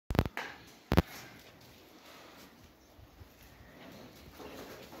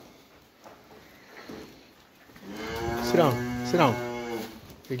Sit down. Sit down.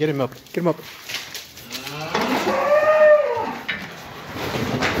 Here, get him up. Get him up.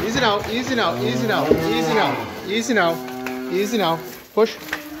 Easy now. Easy now. Easy now. Easy now. Easy now. Easy now. Push.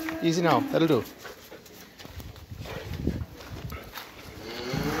 Easy now. That'll do.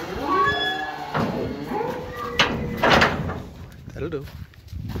 That'll do.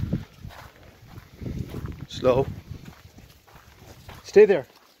 Slow. Stay there.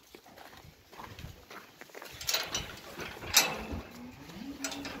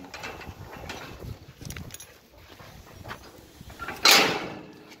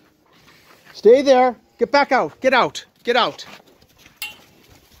 Stay there. Get back out. Get out. Get out.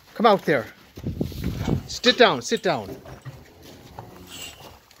 Come out there. Sit down. Sit down.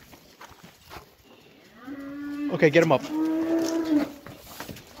 Okay, get him up.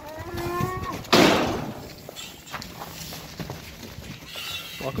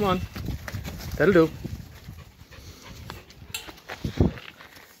 Well, come on. That'll do.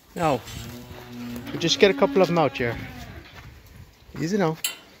 Now, we just get a couple of them out here. Easy now.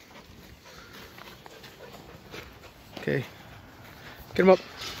 Okay. Get him up.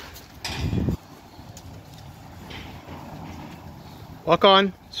 Walk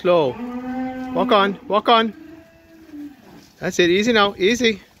on. Slow. Walk on. Walk on. That's it. Easy now.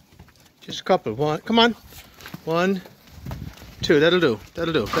 Easy. Just a couple. One. Come on. 1, 2. That'll do.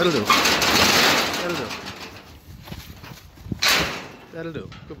 That'll do. That'll do. That'll do. That'll do.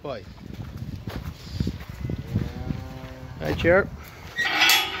 Good boy. Right, chair.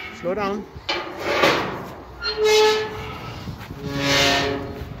 Slow down.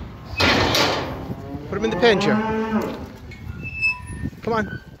 Put him in the pen, chair. Come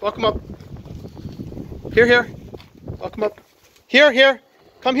on. Walk him up. Here, here. Walk him up. Here, here.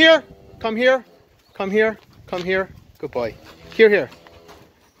 Come here. Come here. Come here. Come here. Good boy. Here, here.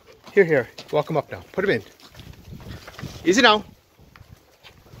 Here, here. Walk him up now. Put him in. Easy now.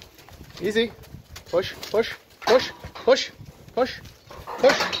 Easy. Push, push, push, push, push,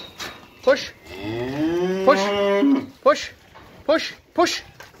 push, push, push, push, push, push.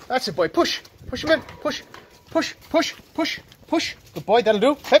 That's it, boy. Push. Push him in. Push, push, push, push, push. Good boy. That'll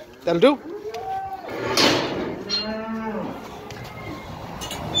do. Hip. That'll do.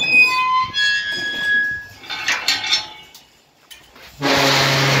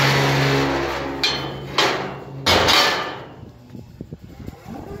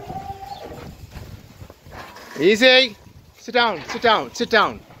 Easy. Sit down, sit down, sit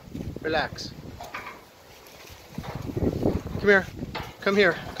down. Relax. Come here. Come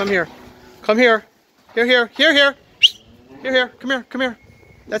here. Come here. Come here. Here, here, here, here. Here, here. Come here, come here.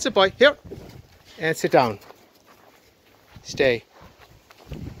 That's it, boy. Here. And sit down. Stay.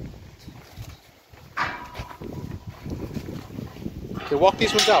 Okay, walk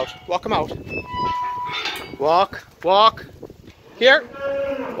these ones out. Walk them out. Walk, walk. Here.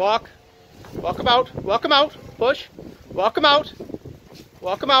 Walk. Walk them out. Walk them out. Push. Walk them out.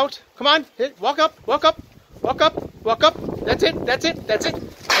 Walk them out. Come on. Hit. Walk up. Walk up. Walk up. Walk up. That's it. That's it. That's it.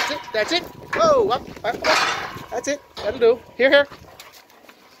 That's it. That's it. Whoa. Up. Up. Up. That's it. That'll do. Here, here.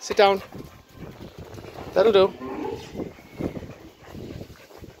 Sit down. That'll do.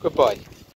 Good boy.